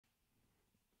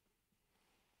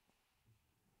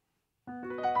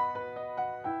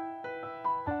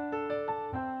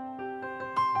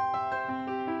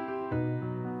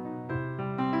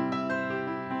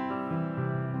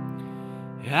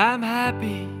I'm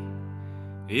happy,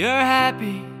 you're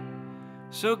happy,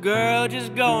 so girl,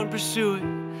 just go and pursue it.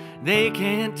 They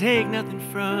can't take nothing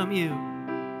from you.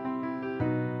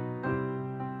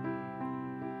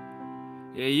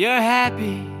 Yeah, you're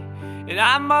happy, and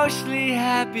I'm mostly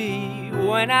happy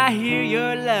when I hear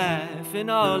your laugh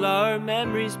and all our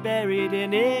memories buried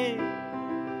in it.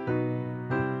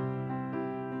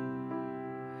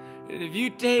 And if you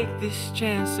take this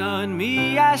chance on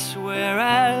me, I swear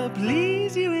I'll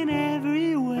please you in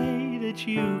every way that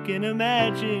you can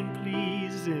imagine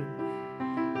pleasing.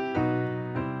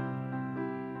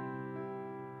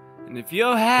 And if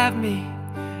you'll have me,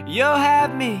 you'll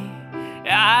have me.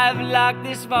 I've locked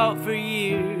this vault for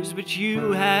years, but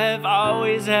you have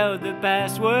always held the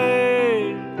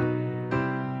password.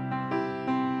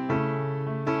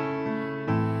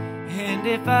 And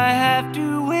if I have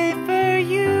to wait for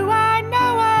you, I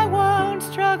know I won't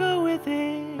struggle with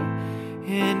it.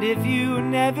 And if you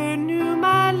never knew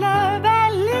my love,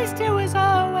 at least it was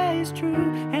always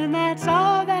true. And that's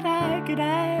all that I could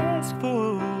ask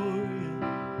for.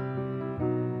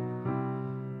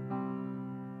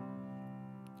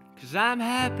 'Cause I'm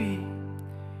happy,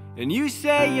 and you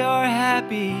say you're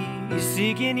happy,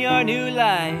 seeking your new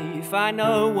life. I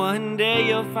know one day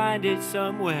you'll find it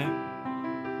somewhere.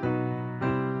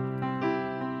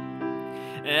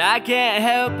 I can't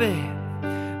help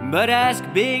it but ask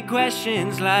big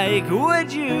questions like,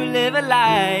 would you live a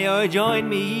lie or join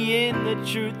me in the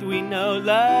truth we know,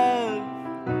 love?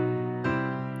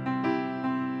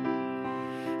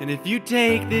 And if you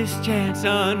take this chance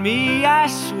on me, I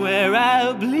swear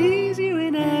I'll please you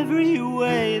in every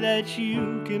way that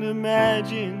you can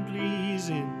imagine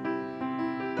pleasing.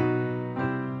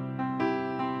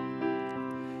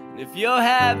 And if you'll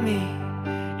have me,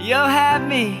 you'll have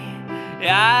me.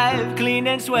 I've cleaned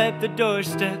and swept the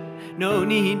doorstep. No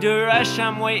need to rush,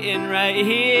 I'm waiting right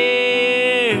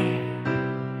here.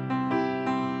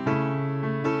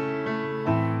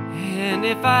 And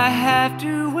if I have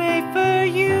to wait for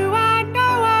you, I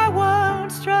know I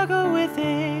won't struggle with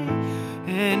it.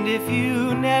 And if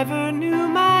you never knew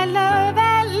my love,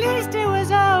 at least it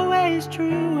was always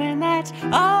true. And that's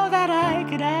all that I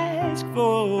could ask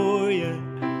for you.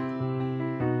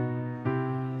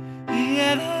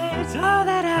 Yeah, that's all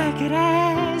that I could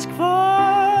ask for.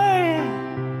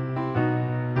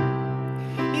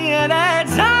 Yeah,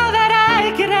 that's all that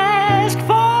I could ask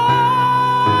for.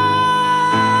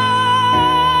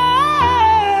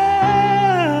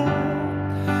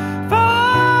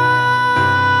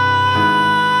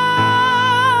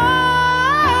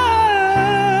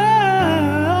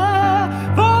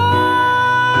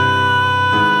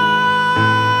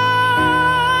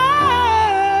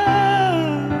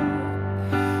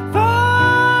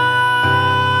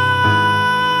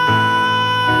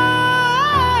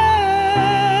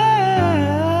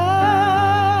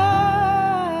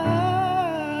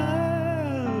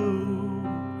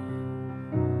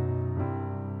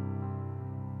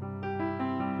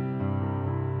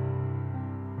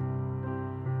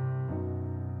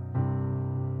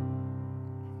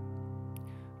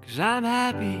 Cause I'm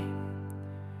happy,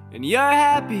 and you're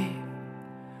happy,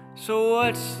 so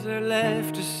what's there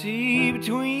left to see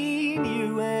between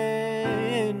you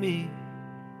and me?